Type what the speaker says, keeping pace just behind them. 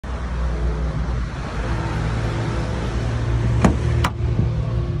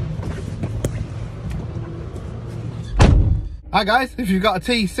Hi guys, if you've got a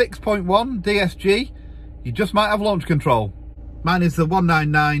T6.1 DSG, you just might have launch control. Mine is the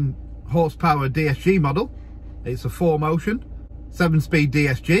 199 horsepower DSG model. It's a 4-motion, 7-speed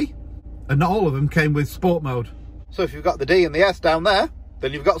DSG, and not all of them came with sport mode. So if you've got the D and the S down there,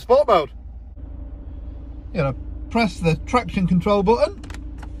 then you've got sport mode. You're gonna press the traction control button,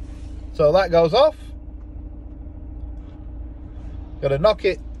 so that goes off. Gotta knock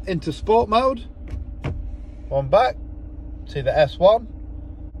it into sport mode. One back. See the S1,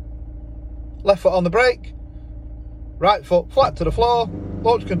 left foot on the brake, right foot flat to the floor,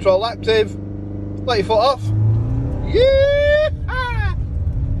 launch control active, let your foot off. Yeah!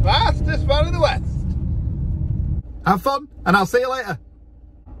 Fastest man in the West. Have fun, and I'll see you later.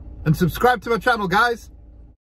 And subscribe to my channel, guys.